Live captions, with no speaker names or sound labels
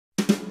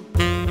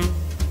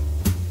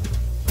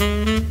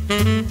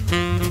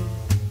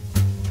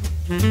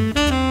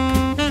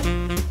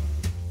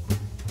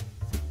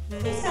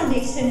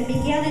Foundation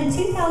began in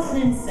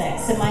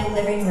 2006 in my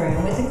living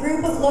room with a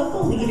group of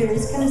local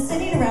leaders kind of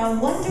sitting around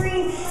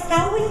wondering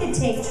how we could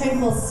take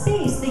Tranquil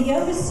Space, the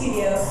yoga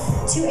studio,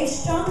 to a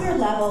stronger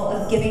level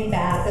of giving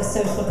back, of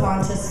social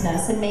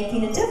consciousness, and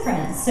making a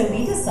difference. So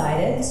we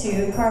decided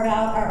to carve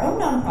out our own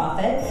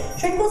nonprofit,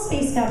 Tranquil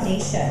Space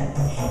Foundation.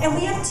 And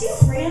we have two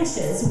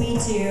branches. We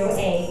do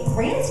a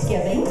grant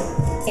giving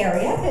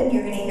area, and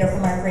you're going to hear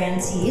from our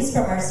grantees,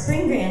 from our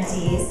spring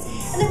grantees,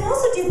 and then we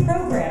also do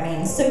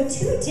programming. So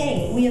to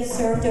date, we have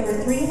served over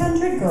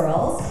 300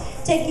 girls,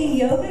 taking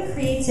yoga,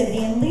 creativity,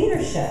 and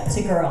leadership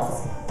to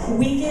girls.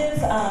 We give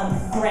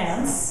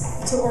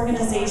grants to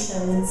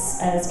organizations,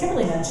 as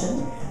Kimberly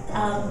mentioned,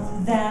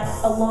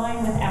 that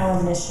align with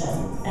our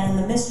mission. And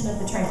the mission of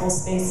the Tranquil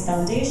Space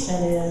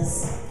Foundation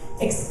is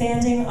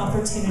expanding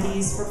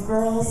opportunities for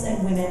girls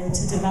and women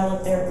to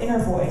develop their inner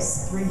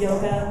voice through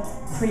yoga,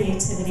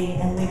 creativity,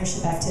 and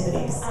leadership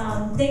activities.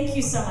 Thank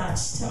you so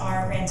much to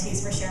our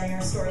grantees for sharing your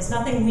stories.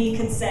 Nothing we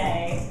could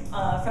say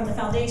from the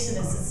foundation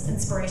is as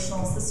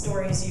inspirational as the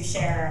stories you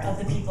share of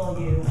the people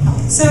you help.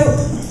 So,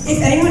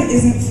 if anyone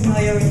isn't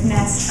familiar with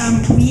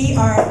Nest, we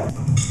are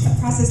a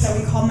process that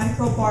we call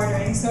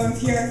micro-bartering. So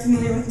if you're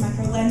familiar with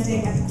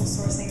micro-lending, ethical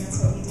sourcing,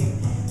 that's what we do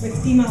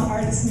with female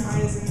artists and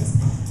artisans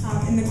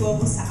in the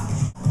global south.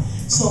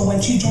 So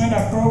when she joined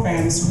our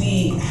programs,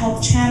 we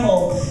helped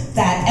channel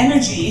that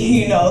energy,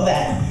 you know,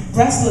 that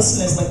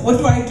restlessness, like what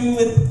do I do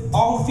with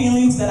all the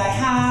feelings that I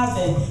have,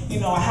 and you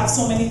know, I have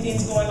so many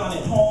things going on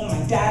at home,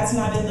 my dad's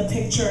not in the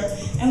picture,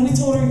 and we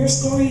told her, your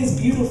story is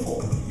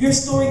beautiful. Your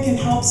story can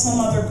help some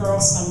other girl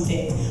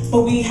someday,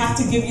 but we have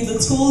to give you the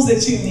tools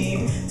that you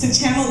need to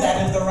channel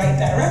that in the right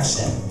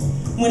direction.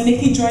 When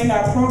Nikki joined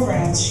our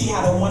programs, she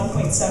had a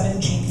 1.7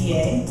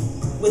 GPA.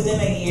 Within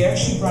a year,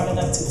 she brought it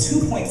up to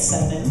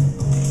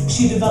 2.7.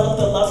 She developed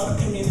a love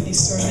for community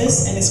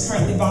service and is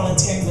currently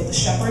volunteering with the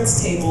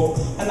Shepherd's Table,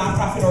 a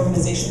nonprofit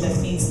organization that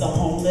feeds the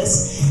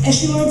homeless. And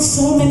she learned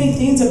so many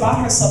things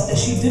about herself that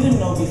she didn't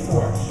know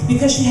before,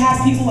 because she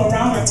had people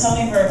around her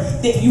telling her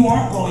that you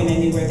aren't going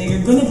anywhere, that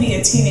you're going to be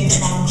a teenage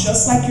mom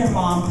just like your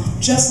mom,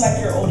 just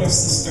like your older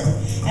sister.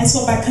 And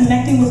so by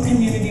connecting with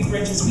Community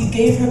Bridges, we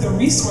gave her the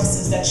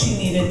resources that she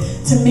needed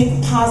to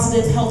make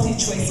positive, healthy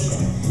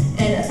choices.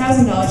 And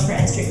 $1,000 for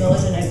N Street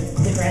Village and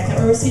the grant that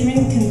we're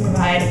receiving can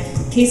provide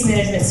case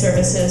management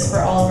services for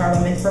all of our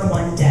women for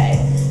one day.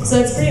 So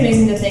it's pretty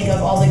amazing to think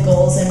of all the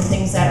goals and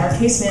things that our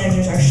case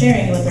managers are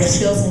sharing with their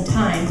skills and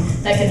time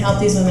that can help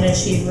these women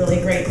achieve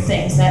really great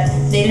things that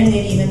they didn't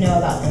even know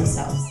about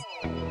themselves.